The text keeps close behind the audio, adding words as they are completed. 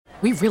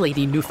we really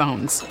need new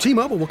phones.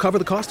 T-Mobile will cover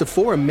the cost of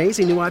 4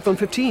 amazing new iPhone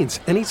 15s,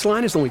 and each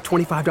line is only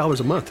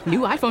 $25 a month. New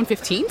iPhone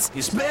 15s?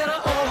 It's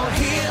better over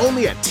here.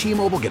 Only at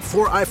T-Mobile, get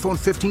 4 iPhone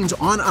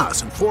 15s on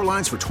us and 4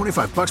 lines for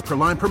 $25 per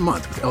line per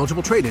month with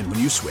eligible trade-in when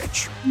you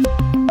switch.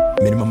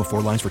 Minimum of 4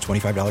 lines for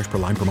 $25 per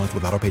line per month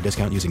with autopay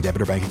discount using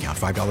debit or bank account.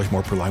 $5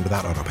 more per line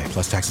without autopay,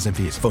 plus taxes and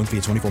fees. Phone fee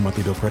at 24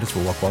 monthly bill credits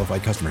for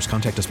well-qualified customers.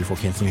 Contact us before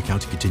canceling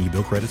account to continue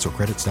bill credits or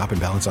credit stop and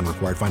balance on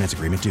required finance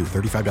agreement due.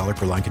 $35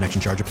 per line connection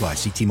charge applies.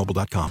 See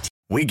T-Mobile.com.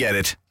 We get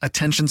it.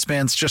 Attention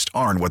spans just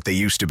aren't what they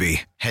used to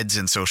be. Heads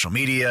in social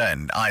media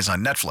and eyes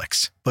on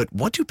Netflix. But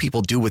what do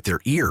people do with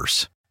their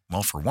ears?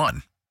 Well, for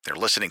one, they're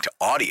listening to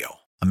audio.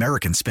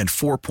 Americans spend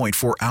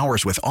 4.4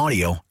 hours with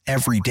audio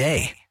every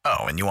day.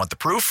 Oh, and you want the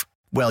proof?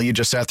 Well, you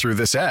just sat through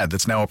this ad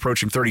that's now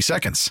approaching 30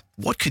 seconds.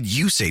 What could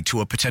you say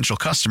to a potential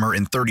customer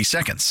in 30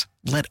 seconds?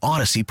 Let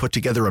Odyssey put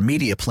together a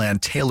media plan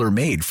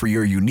tailor-made for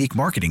your unique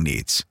marketing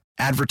needs.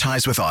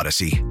 Advertise with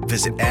Odyssey.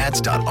 Visit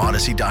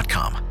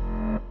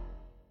ads.odyssey.com.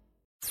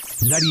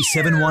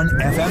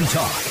 97.1 FM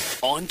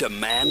Talk. On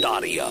demand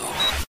audio.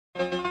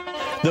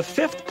 The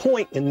fifth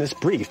point in this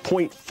brief,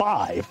 point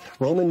 5,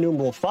 Roman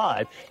numeral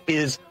 5,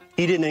 is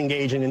he didn't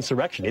engage in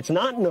insurrection. It's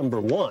not number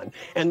 1.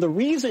 And the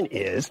reason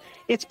is,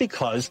 it's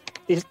because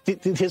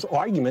his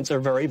arguments are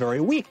very, very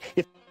weak.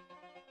 Get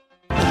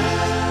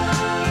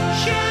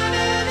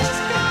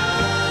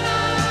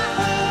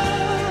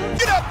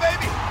up,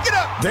 baby! Get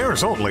up!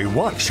 There's only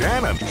one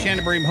Shannon.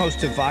 Shannon Bream,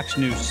 host of Fox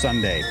News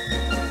Sunday.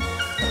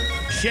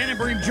 Shannon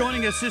Bream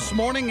joining us this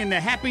morning, and a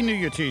Happy New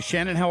Year to you.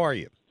 Shannon, how are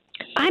you?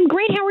 I'm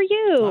great. How are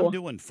you? I'm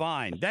doing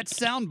fine. That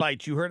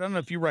soundbite you heard, I don't know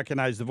if you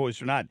recognize the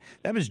voice or not.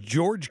 That was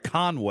George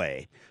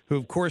Conway, who,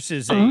 of course,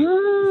 is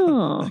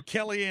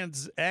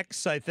Kellyanne's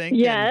ex, I think.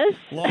 Yes.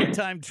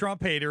 Longtime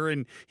Trump hater.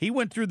 And he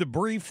went through the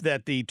brief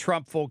that the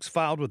Trump folks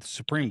filed with the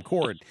Supreme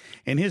Court.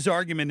 And his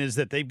argument is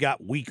that they've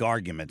got weak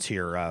arguments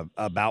here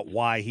about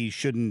why he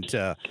shouldn't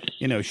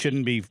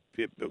be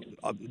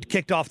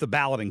kicked off the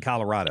ballot in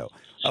Colorado.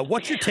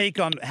 What's your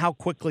take on how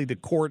quickly the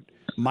court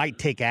might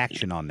take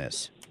action on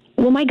this?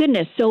 Well, my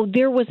goodness. So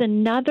there was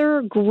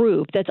another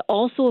group that's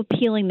also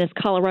appealing this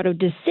Colorado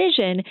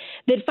decision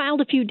that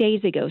filed a few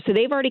days ago. So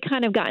they've already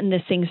kind of gotten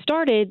this thing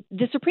started.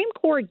 The Supreme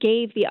Court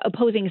gave the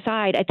opposing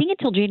side, I think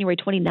until January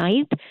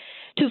 29th,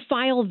 to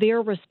file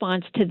their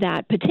response to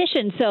that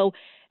petition. So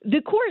the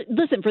court,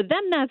 listen, for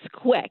them, that's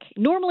quick.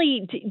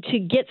 Normally, to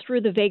get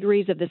through the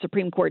vagaries of the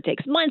Supreme Court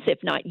takes months,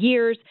 if not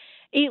years.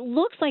 It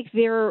looks like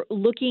they're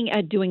looking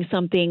at doing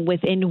something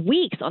within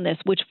weeks on this,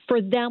 which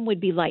for them would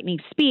be lightning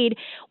speed.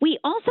 We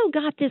also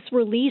got this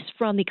release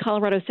from the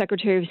Colorado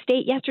Secretary of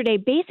State yesterday,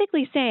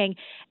 basically saying,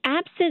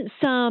 absent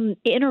some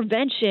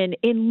intervention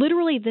in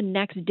literally the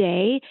next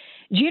day,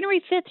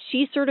 January 5th,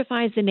 she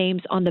certifies the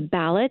names on the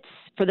ballots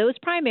for those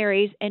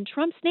primaries, and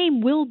Trump's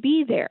name will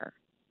be there.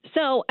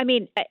 So, I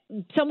mean,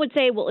 some would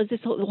say, well, is this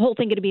whole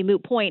thing going to be a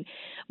moot point?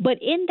 But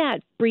in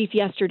that brief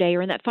yesterday,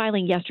 or in that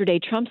filing yesterday,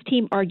 Trump's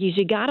team argues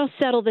you got to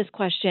settle this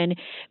question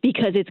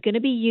because it's going to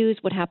be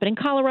used. What happened in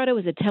Colorado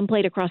is a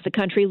template across the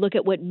country. Look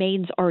at what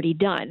Maine's already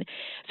done.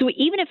 So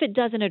even if it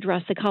doesn't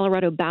address the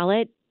Colorado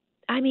ballot,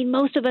 I mean,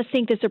 most of us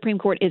think the Supreme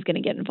Court is going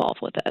to get involved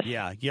with this.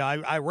 Yeah.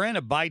 I ran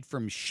a bite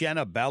from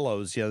Shenna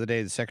Bellows the other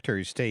day, the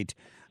Secretary of State,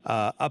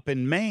 up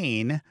in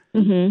Maine,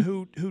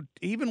 who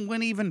even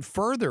went even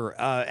further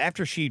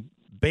after she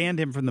banned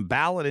him from the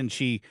ballot, and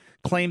she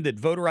claimed that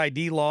voter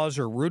ID laws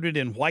are rooted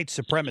in white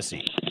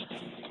supremacy.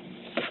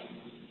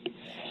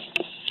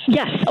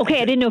 Yes.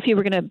 Okay. I didn't know if you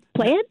were going to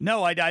play it.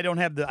 No, I don't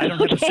have the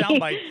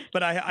soundbite,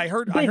 but I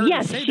heard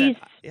her say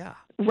that. Yeah.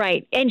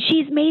 Right. And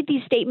she's made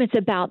these statements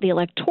about the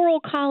Electoral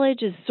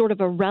College as sort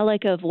of a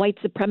relic of white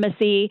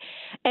supremacy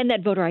and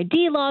that voter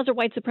ID laws are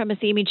white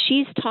supremacy. I mean,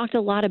 she's talked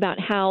a lot about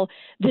how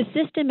the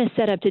system is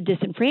set up to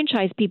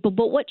disenfranchise people.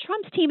 But what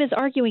Trump's team is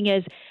arguing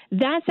is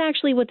that's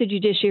actually what the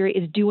judiciary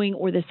is doing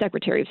or the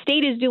Secretary of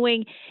State is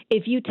doing.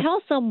 If you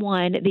tell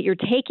someone that you're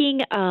taking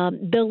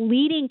the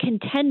leading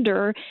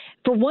contender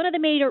for one of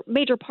the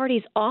major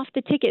parties off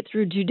the ticket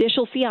through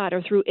judicial fiat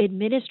or through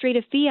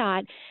administrative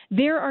fiat,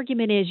 their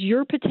argument is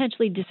you're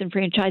potentially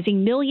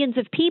disenfranchising millions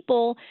of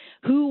people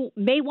who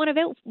may want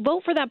to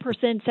vote for that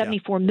person.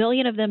 74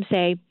 million of them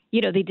say,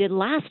 they did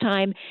last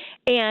time.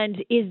 And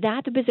is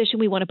that the position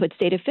we want to put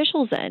state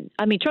officials in?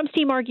 I mean, Trump's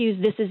team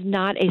argues this is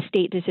not a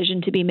state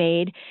decision to be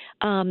made.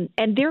 And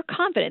they're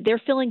confident.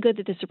 They're feeling good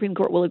that the Supreme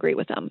Court will agree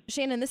with them.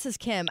 Shannon, this is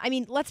Kim. I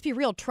mean, let's be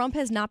real. Trump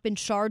has not been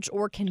charged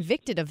or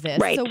convicted of this.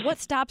 Right. So what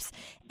stops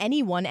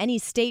anyone, any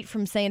state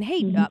from saying,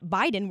 hey,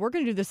 Biden, we're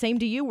going to do the same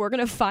to you. We're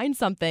going to find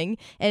something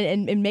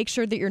and make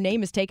sure that your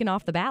name is taken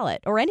off the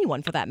ballot, or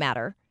anyone for that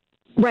matter.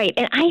 Right.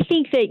 And I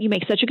think that you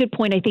make such a good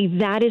point. I think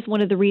that is one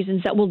of the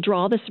reasons that will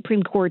draw the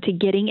Supreme Court to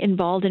getting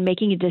involved in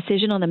making a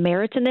decision on the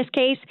merits in this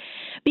case,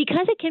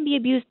 because it can be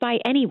abused by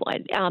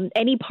anyone,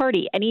 any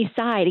party, any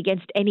side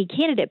against any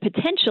candidate,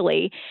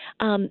 potentially.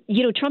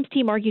 Trump's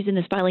team argues in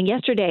this filing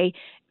yesterday,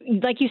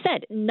 like you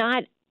said,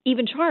 not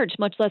even charged,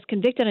 much less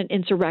convicted on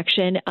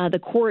insurrection. The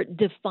court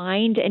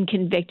defined and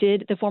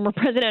convicted the former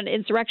president on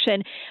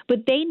insurrection,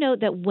 but they note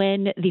that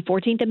when the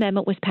 14th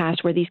Amendment was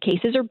passed, where these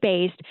cases are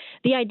based,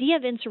 the idea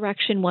of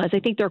insurrection was, I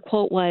think their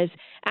quote was,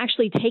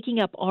 actually taking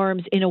up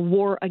arms in a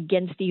war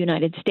against the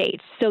United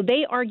States. So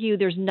they argue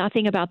there's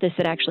nothing about this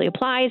that actually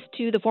applies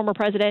to the former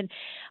president,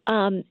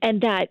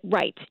 and that,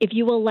 right, if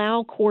you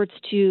allow courts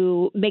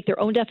to make their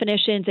own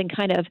definitions and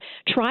kind of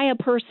try a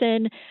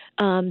person,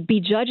 be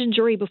judge and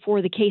jury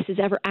before the case has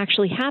ever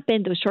actually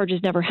happened, those charges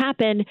never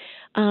happen,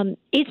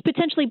 it's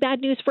potentially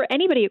bad news for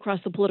anybody across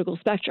the political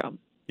spectrum.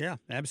 Yeah,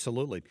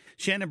 absolutely.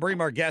 Shannon Bream,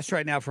 our guest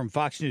right now from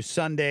Fox News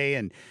Sunday.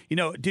 And,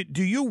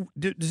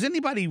 does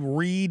anybody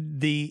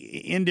read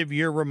the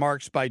end-of-year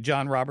remarks by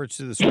John Roberts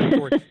to the Supreme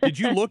Court? Did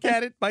you look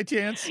at it by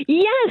chance?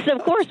 Yes,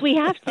 of course we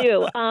have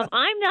to.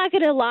 I'm not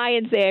going to lie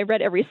and say I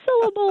read every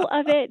syllable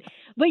of it.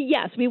 But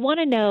yes, we want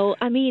to know.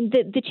 I mean,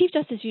 the Chief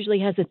Justice usually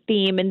has a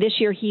theme, and this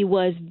year he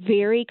was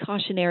very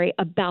cautionary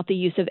about the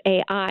use of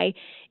AI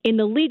in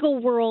the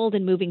legal world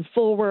and moving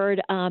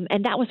forward.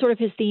 And that was sort of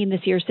his theme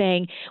this year,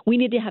 saying we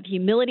need to have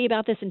humility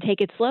about this and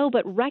take it slow,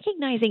 but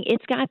recognizing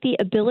it's got the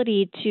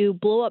ability to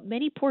blow up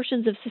many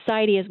portions of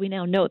society as we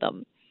now know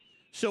them.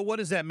 So what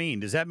does that mean?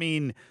 Does that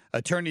mean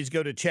attorneys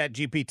go to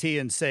ChatGPT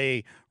and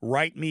say,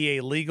 write me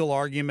a legal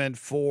argument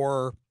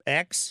for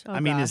X? Oh, I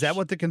mean, is that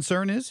what the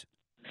concern is?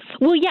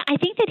 Well, yeah, I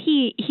think that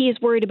he is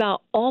worried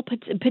about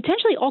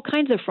potentially all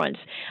kinds of fronts.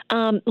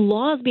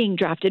 Laws being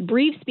drafted,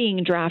 briefs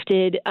being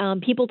drafted,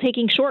 people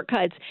taking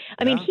shortcuts.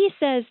 I mean, he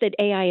says that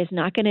AI is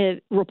not going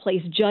to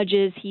replace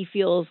judges. He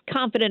feels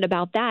confident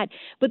about that.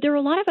 But there are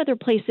a lot of other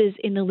places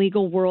in the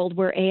legal world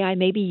where AI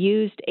may be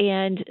used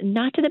and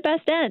not to the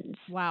best ends.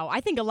 Wow.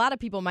 I think a lot of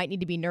people might need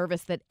to be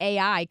nervous that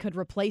AI could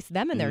replace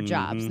them in their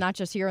jobs, not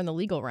just here in the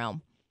legal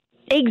realm.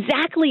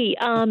 Exactly.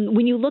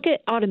 When you look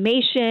at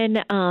automation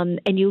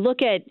and you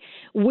look at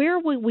where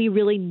we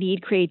really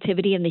need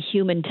creativity and the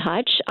human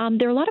touch,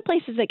 there are a lot of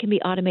places that can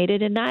be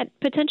automated, and that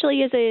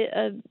potentially is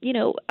a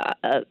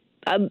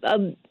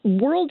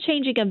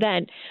world-changing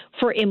event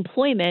for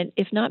employment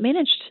if not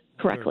managed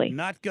correctly. We're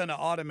not going to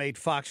automate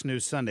Fox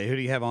News Sunday. Who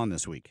do you have on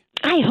this week?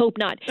 I hope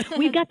not.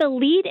 We've got the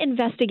lead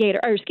investigator,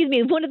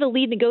 one of the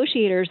lead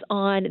negotiators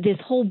on this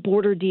whole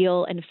border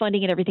deal and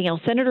funding and everything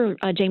else. Senator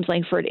James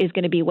Lankford is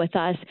going to be with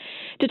us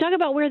to talk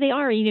about where they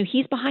are.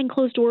 He's behind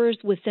closed doors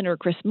with Senator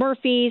Chris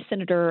Murphy,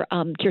 Senator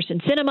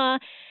Kyrsten Sinema.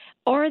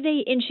 Are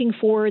they inching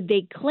forward?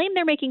 They claim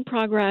they're making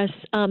progress,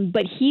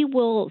 but he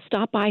will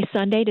stop by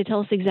Sunday to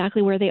tell us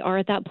exactly where they are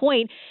at that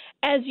point.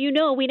 As you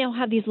know, we now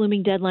have these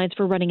looming deadlines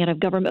for running out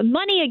of government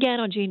money again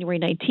on January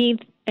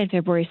 19th and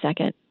February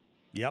 2nd.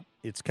 Yep,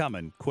 it's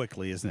coming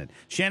quickly, isn't it?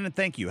 Shannon,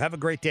 thank you. Have a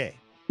great day.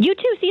 You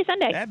too. See you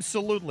Sunday.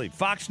 Absolutely.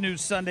 Fox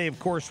News Sunday, of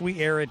course, we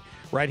air it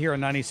right here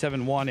on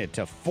 97.1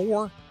 at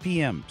 4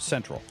 p.m.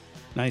 Central.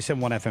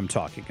 97.1 FM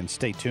Talk. You can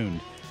stay tuned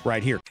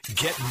right here.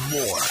 Get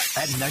more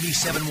at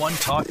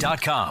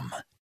 971talk.com.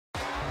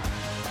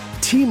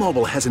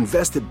 T-Mobile has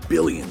invested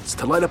billions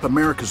to light up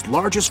America's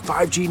largest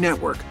 5G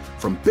network,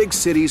 from big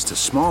cities to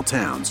small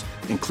towns,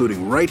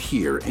 including right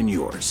here in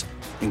yours.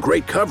 And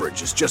great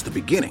coverage is just the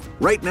beginning.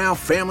 Right now,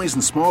 families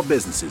and small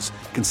businesses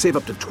can save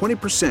up to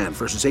 20%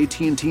 versus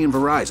AT&T and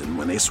Verizon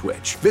when they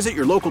switch. Visit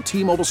your local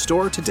T-Mobile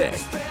store today.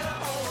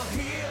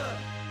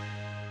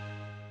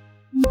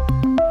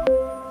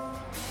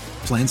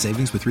 Plan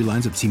savings with 3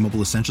 lines of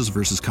T-Mobile Essentials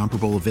versus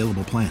comparable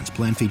available plans.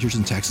 Plan features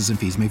and taxes and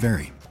fees may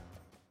vary.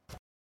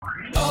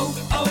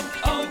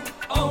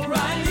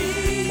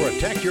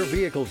 Protect your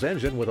vehicle's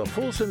engine with a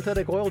full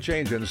synthetic oil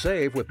change and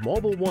save with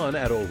Mobile One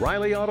at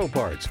O'Reilly Auto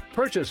Parts.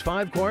 Purchase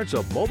 5 quarts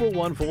of Mobile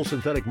One full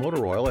synthetic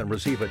motor oil and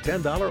receive a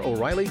 $10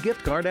 O'Reilly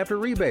gift card after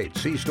rebate.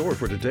 See store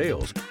for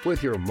details.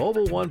 With your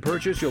Mobile One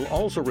purchase, you'll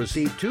also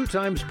receive 2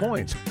 times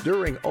points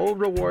during O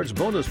Rewards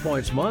Bonus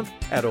Points Month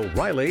at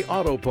O'Reilly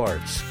Auto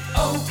Parts.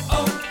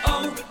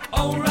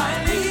 O'Reilly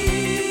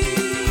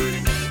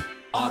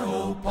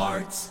Auto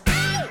Parts.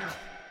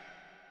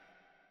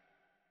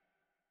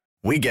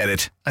 We get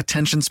it.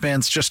 Attention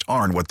spans just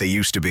aren't what they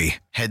used to be.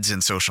 Heads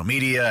in social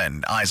media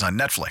and eyes on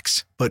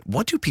Netflix. But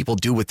what do people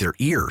do with their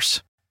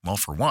ears? Well,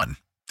 for one,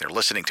 they're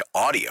listening to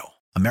audio.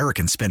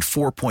 Americans spend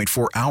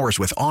 4.4 hours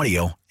with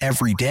audio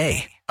every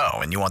day. Oh,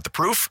 and you want the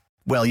proof?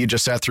 Well, you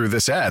just sat through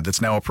this ad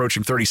that's now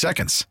approaching 30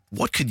 seconds.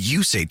 What could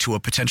you say to a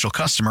potential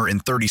customer in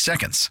 30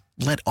 seconds?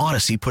 Let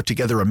Odyssey put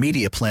together a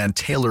media plan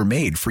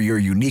tailor-made for your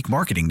unique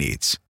marketing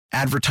needs.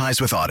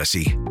 Advertise with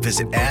Odyssey.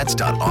 Visit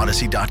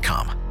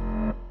ads.odyssey.com.